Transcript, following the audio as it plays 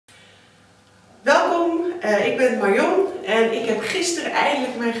Welkom, ik ben Marion en ik heb gisteren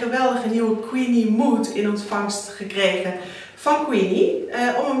eindelijk mijn geweldige nieuwe Quinny Moodd in ontvangst gekregen van Quinny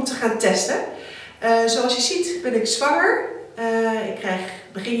om hem te gaan testen. Zoals je ziet ben ik zwanger. Ik krijg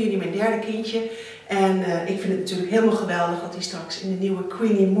begin juni mijn derde kindje en ik vind het natuurlijk helemaal geweldig dat hij straks in de nieuwe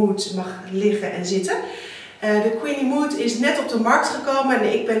Quinny Moodd mag liggen en zitten. De Quinny Moodd is net op de markt gekomen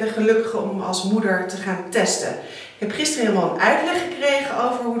en ik ben er gelukkig om als moeder te gaan testen. Ik heb gisteren helemaal een uitleg gekregen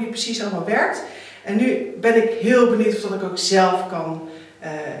over hoe die precies allemaal werkt. En nu ben ik heel benieuwd of dat ik ook zelf kan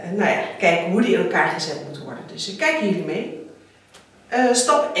kijken hoe die in elkaar gezet moet worden. Dus kijken jullie mee.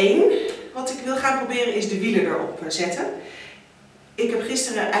 Stap 1. Wat ik wil gaan proberen is de wielen erop zetten. Ik heb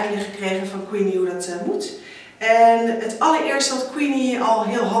gisteren uitleg gekregen van Quinny hoe dat moet. En het allereerste wat Quinny al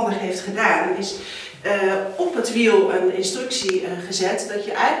heel handig heeft gedaan is op het wiel een instructie gezet dat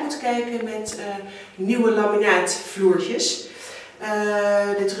je uit moet kijken met nieuwe laminaatvloertjes.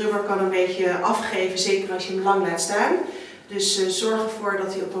 Dit rubber kan een beetje afgeven, zeker als je hem lang laat staan. Dus zorg ervoor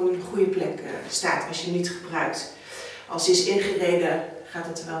dat hij op een goede plek staat als je hem niet gebruikt. Als hij is ingereden gaat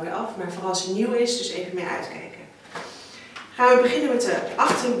het er wel weer af, maar vooral als hij nieuw is, dus even mee uitkijken. Gaan we beginnen met de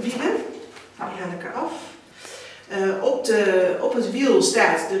achterwielen. Die haal ik eraf. Op het wiel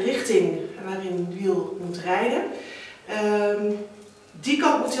staat de richting waarin het wiel moet rijden. Die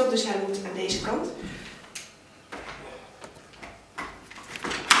kant moet hij op, dus hij moet aan deze kant.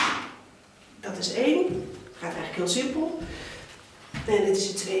 Dat is 1. Het gaat eigenlijk heel simpel. En dit is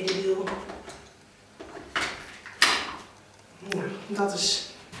het tweede wiel. Nou, dat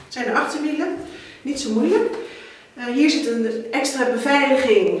zijn de achterwielen. Niet zo moeilijk. Hier zit een extra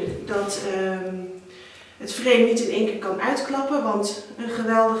beveiliging dat het frame niet in één keer kan uitklappen. Want een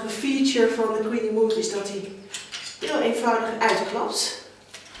geweldige feature van de Quinny Moodd is dat hij heel eenvoudig uitklapt.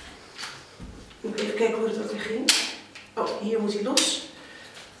 Moet even kijken hoe dat ook weer ging. Oh, hier moet hij los.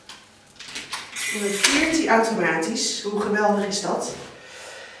 En dan veert hij automatisch. Hoe geweldig is dat?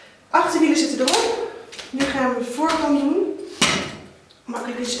 Achterwielen zitten erop. Nu gaan we de voorkant doen.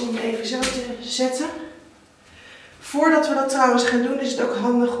 Makkelijk is om hem even zo te zetten. Voordat we dat trouwens gaan doen is het ook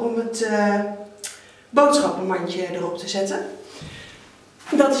handig om het boodschappenmandje erop te zetten.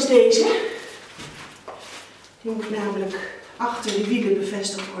 Dat is deze. Die moet namelijk achter de wielen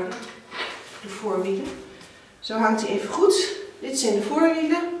bevestigd worden. De voorwielen. Zo hangt hij even goed. Dit zijn de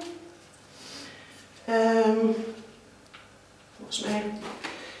voorwielen. Volgens mij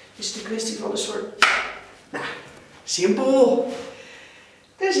is het een kwestie van een soort... Nou, simpel.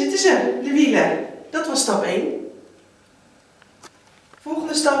 Daar zitten ze, de wielen. Dat was stap 1.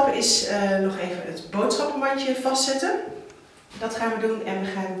 Volgende stap is nog even het boodschappenmandje vastzetten. Dat gaan we doen en we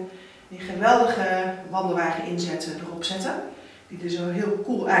gaan die geweldige wandelwagen inzetten, erop zetten. Die er zo heel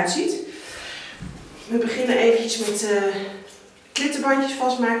cool uitziet. We beginnen eventjes met klittenbandjes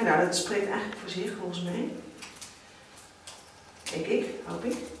vastmaken. Nou, dat spreekt eigenlijk voor zich volgens mij. Denk ik, hoop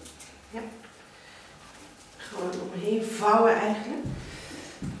ik. Ja. Gewoon omheen vouwen eigenlijk.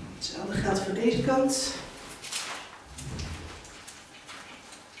 Hetzelfde geldt voor deze kant.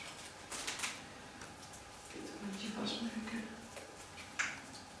 Klittenbandje vastmaken.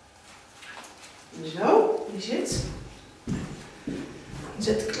 Zo, die zit.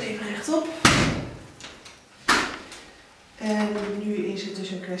 Zet de klever rechtop. En nu is het dus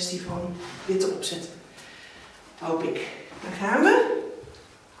een kwestie van dit erop zetten. Hoop ik. Daar gaan we.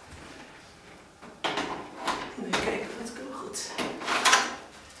 Even kijken of het wel goed.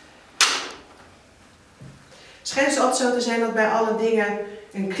 Het schijnt dus altijd zo te zijn dat bij alle dingen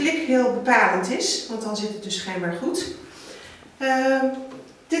een klik heel bepalend is. Want dan zit het dus schijnbaar goed.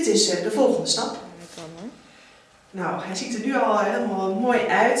 Dit is de volgende stap. Nou, hij ziet er nu al helemaal mooi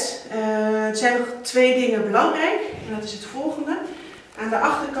uit. Er zijn nog 2 dingen belangrijk. En dat is het volgende. Aan de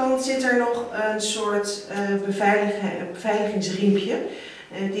achterkant zit er nog een soort beveiligingsriempje.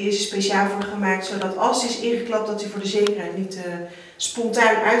 Die is er speciaal voor gemaakt, zodat als hij is ingeklapt, dat hij voor de zekerheid niet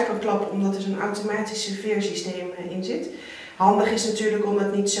spontaan uit kan klappen, omdat er zo'n automatische veersysteem in zit. Handig is natuurlijk om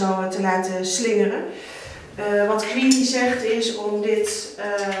dat niet zo te laten slingeren. Wat Quinny zegt is om dit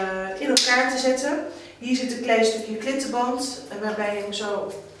in elkaar te zetten. Hier zit een klein stukje klittenband waarbij je hem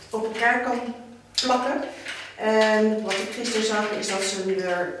zo op elkaar kan plakken. En wat ik gisteren zag is dat ze nu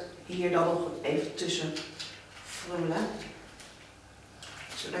er hier dan nog even tussen frummelen.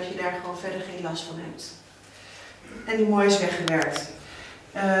 Zodat je daar gewoon verder geen last van hebt. En die mooi is weggewerkt.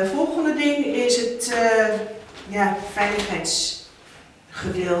 Volgende ding is het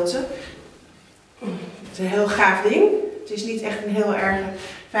veiligheidsgedeelte. Het is een heel gaaf ding. Het is niet echt een heel erg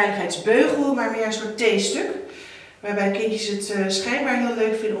veiligheidsbeugel, maar meer een soort T-stuk. Waarbij kindjes het schijnbaar heel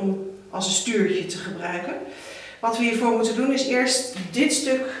leuk vinden om als een stuurtje te gebruiken. Wat we hiervoor moeten doen is eerst dit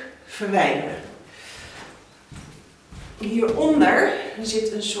stuk verwijderen. hieronder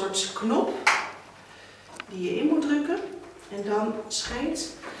zit een soort knop die je in moet drukken. En dan schijnt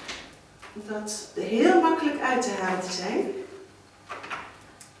dat er heel makkelijk uit te halen te zijn.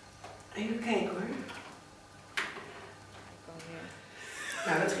 Even kijken hoor.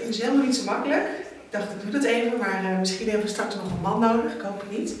 Nou, dat ging dus helemaal niet zo makkelijk. Ik dacht, ik doe dat even, maar misschien hebben we straks nog een man nodig. Ik hoop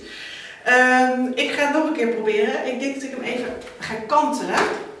het niet. Ik ga het nog een keer proberen. Ik denk dat ik hem even ga kantelen.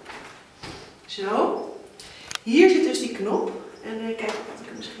 Zo. Hier zit dus die knop. En kijk of ik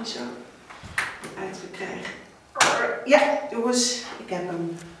hem misschien zo uit ga krijgen. Ja, jongens, ik heb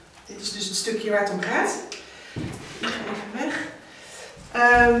hem. Dit is dus het stukje waar het om gaat. Ik ga even weg.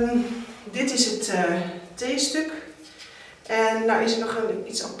 Dit is het T-stuk. En nou is er nog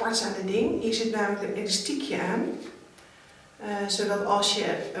iets aparts aan het ding. Hier zit namelijk een elastiekje aan. Zodat als je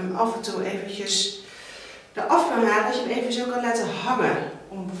hem af en toe eventjes eraf kan halen, dat je hem even zo kan laten hangen.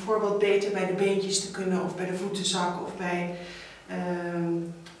 Om bijvoorbeeld beter bij de beentjes te kunnen, of bij de voetenzakken, of bij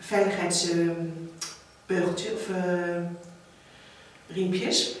veiligheidsbeugeltjes of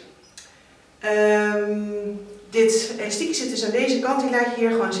riempjes. Dit elastiekje zit dus aan deze kant, die laat je hier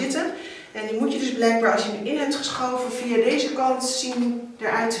gewoon zitten. En die moet je dus blijkbaar, als je hem in hebt geschoven, via deze kant zien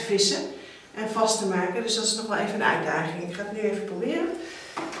eruit te vissen en vast te maken. Dus dat is nog wel even een uitdaging. Ik ga het nu even proberen.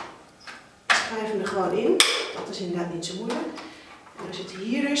 Ik schrijf hem er gewoon in. Dat is inderdaad niet zo moeilijk. En dan zit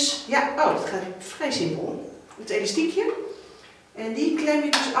hier dus, ja, oh, dat gaat vrij simpel. Het elastiekje. En die klem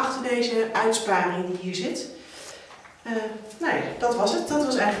je dus achter deze uitsparing die hier zit. Nou ja, dat was het. Dat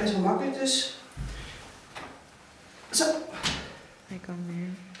was eigenlijk best wel makkelijk. Dus zo. Hij kan weer.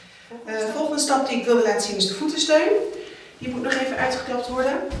 Volgende stap die ik wilde laten zien is de voetensteun. Die moet nog even uitgeklapt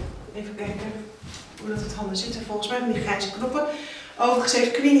worden. Even kijken hoe dat het handen zitten. Volgens mij met die grijze knoppen. Overigens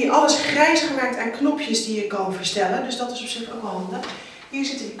heeft Quinny alles grijs gemaakt aan knopjes die je kan verstellen. Dus dat is op zich ook wel handig. Hier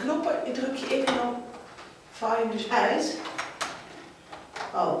zitten die knoppen. Die druk je in en dan vouw je hem dus uit.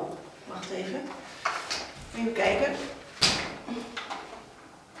 Oh, wacht even. Even kijken.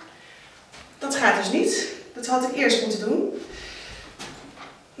 Dat gaat dus niet. Dat had ik eerst moeten doen.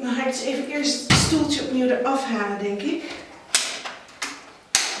 Dan ga ik dus even eerst het stoeltje opnieuw eraf halen, denk ik.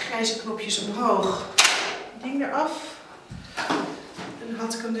 Grijze knopjes omhoog. Het ding eraf. En dan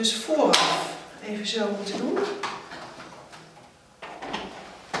had ik hem dus vooraf even zo moeten doen.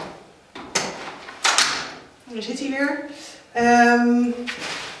 En daar zit hij weer.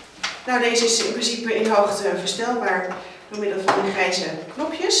 Nou, deze is in principe in hoogte verstelbaar door middel van de grijze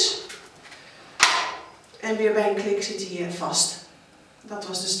knopjes. En weer bij een klik zit hij vast. Dat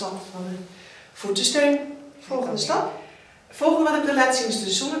was de stap van de voetensteun. Volgende stap. Volgende wat ik wil laten zien is de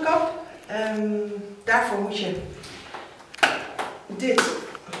zonnekap. Daarvoor moet je dit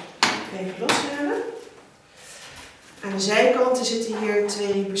even loshalen. Aan de zijkanten zitten hier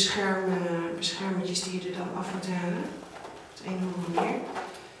twee beschermertjes die je er dan af moet halen. Op de een of andere manier.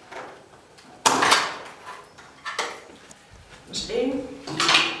 Dat is één. Aan de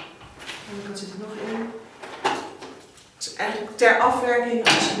andere kant zit er nog één. Het is eigenlijk ter afwerking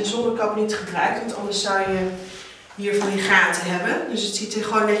als je de zonnekap niet gebruikt, want anders zou je hier van die gaten hebben. Dus het ziet er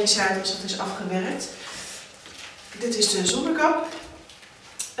gewoon netjes uit als het is afgewerkt. Dit is de zonnekap.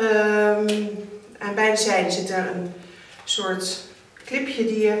 Aan beide zijden zit daar een soort clipje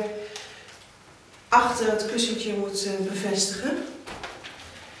die je achter het kussentje moet bevestigen.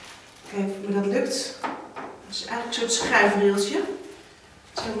 Kijk of me dat lukt. Het is eigenlijk een soort schuifrailtje.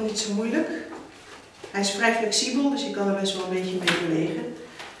 Het is helemaal niet zo moeilijk. Hij is vrij flexibel, dus je kan er best wel een beetje mee bewegen.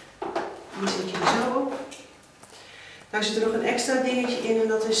 Die zet je er zo op. Nou zit er nog een extra dingetje in en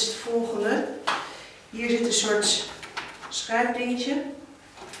dat is het volgende. Hier zit een soort schuifdingetje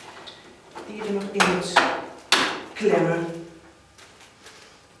die je er nog in moet klemmen.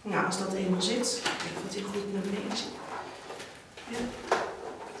 Nou, als dat eenmaal zit, kijk of die goed naar beneden zit. Ja,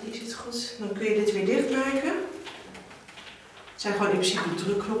 die zit goed. Dan kun je dit weer dichtmaken. Het zijn gewoon in principe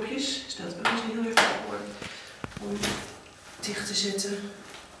drukknopjes. Dus dat ook eens heel erg voor om dicht te zetten.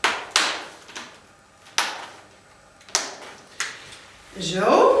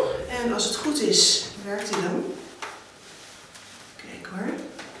 Zo. En als het goed is, werkt hij dan. Kijk hoor.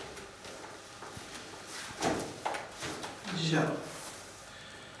 Zo.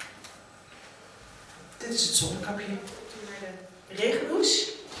 Dit is het zonnekapje. De regenhoes.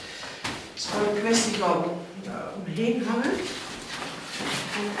 Het is gewoon een kwestie van omheen hangen.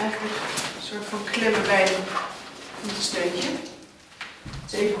 En eigenlijk een soort van klemmen bij het voetensteuntje.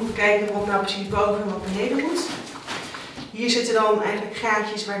 Dus even goed kijken wat nou precies boven en wat beneden moet. Hier zitten dan eigenlijk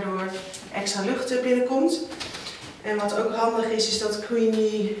gaatjes waardoor extra lucht binnenkomt. En wat ook handig is, is dat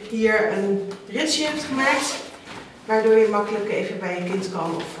Quinny hier een ritsje heeft gemaakt. Waardoor je makkelijk even bij je kind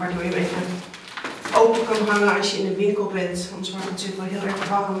kan of waardoor je hem even open kan hangen als je in de winkel bent. Anders wordt het natuurlijk wel heel erg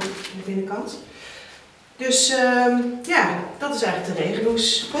warm aan de binnenkant. Dus ja, dat is eigenlijk de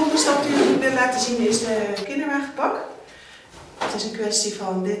regenhoes. De volgende stap die ik wil laten zien is de kinderwagenpak. Het is een kwestie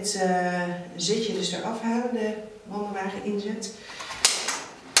van dit zitje dus eraf halen, de wandelwagen inzet.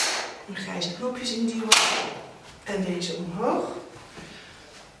 De grijze knopjes induwen en deze omhoog.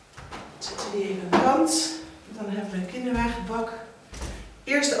 Zetten die even aan de kant. Dan hebben we een kinderwagenbak.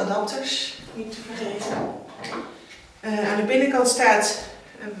 Eerst de adapters, niet te vergeten. Aan de binnenkant staat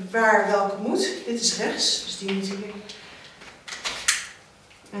waar welke moet. Dit is rechts, dus die moet hier.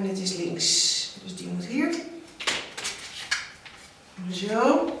 En dit is links, dus die moet hier.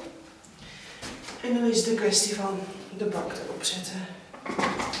 Zo. En dan is het een kwestie van de bak erop zetten.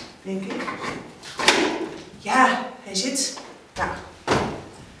 Denk ik. Ja, hij zit. Nou,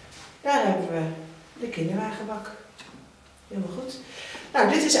 daar hebben we de kinderwagenbak. Helemaal goed. Nou,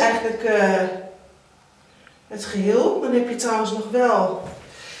 dit is eigenlijk het geheel. Dan heb je trouwens nog wel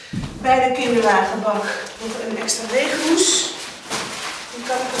bij de kinderwagenbak nog een extra regenhoes. Die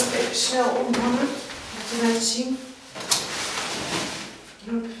kan ik nog even snel omhangen om te laten zien.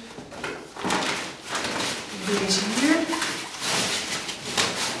 Hop. Deze hier.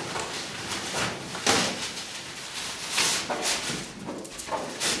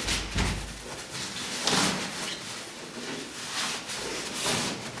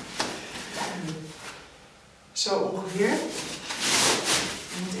 Zo ongeveer. Je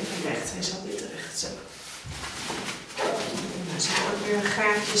moet even recht, hij zat niet recht. Zo. En dan zijn ook weer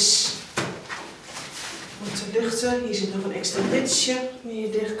gaatjes om te luchten. Hier zit nog een extra ritsje die je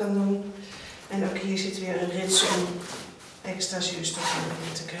dicht kan doen. En ook hier zit weer een rits om extra zuurstof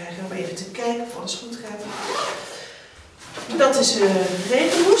in te krijgen. Om even te kijken of alles goed gaat. Dat is de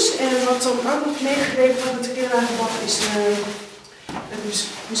regenhoes. En wat dan ook nog meegeleverd wordt met de kinderwagenbak is een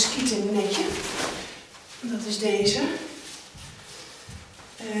muskietennetje. Dat is deze.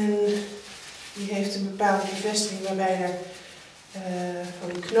 En die heeft een bepaalde bevestiging waarbij er van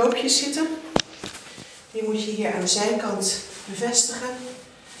die knoopjes zitten. Die moet je hier aan de zijkant bevestigen.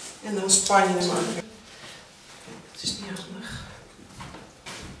 En dan span je hem aan. Het is niet handig.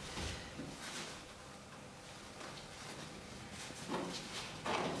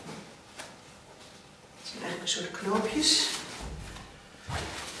 Het zijn eigenlijk een soort knoopjes.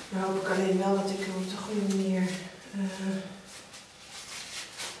 Dan hoop ik alleen wel dat ik hem op de goede manier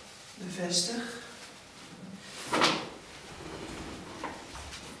bevestig.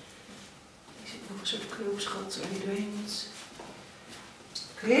 Hier zit nog een soort knoopsgat waar je doorheen moet.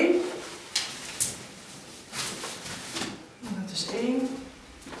 Oké. Dat is één. Dan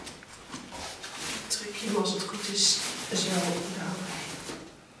trek je hem als het goed is zo eroverheen.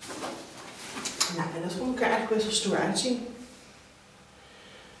 Nou, en dat vond ik er eigenlijk best wel stoer uitzien.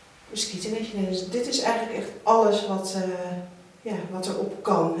 Muskietennetje. Dus dit is eigenlijk echt alles wat erop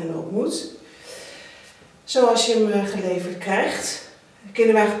kan en erop moet. Zoals je hem geleverd krijgt. De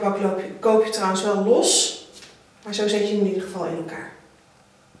kinderwagenbak koop je trouwens wel los. Maar zo zet je hem in ieder geval in elkaar.